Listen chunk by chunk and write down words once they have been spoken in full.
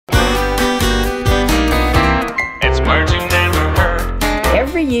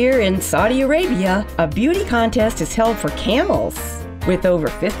in Saudi Arabia, a beauty contest is held for camels. With over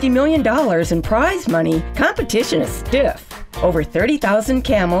 $50 million in prize money, competition is stiff. Over 30,000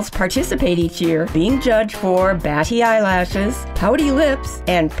 camels participate each year, being judged for batty eyelashes, pouty lips,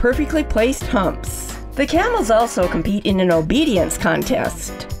 and perfectly placed humps. The camels also compete in an obedience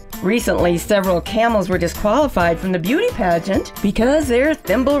contest. Recently, several camels were disqualified from the beauty pageant because their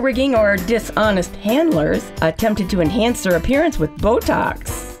thimblerigging or dishonest handlers attempted to enhance their appearance with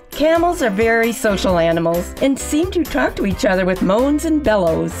botox. Camels are very social animals and seem to talk to each other with moans and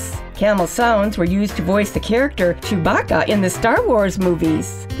bellows. Camel sounds were used to voice the character Chewbacca in the Star Wars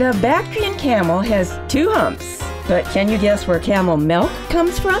movies. The Bactrian camel has 2 humps. But can you guess where camel milk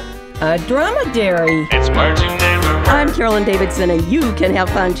comes from? A dromedary. It's words you never heard. I'm Carolyn Davidson, and you can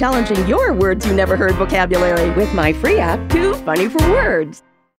have fun challenging your words you never heard vocabulary with my free app, Too Funny for Words.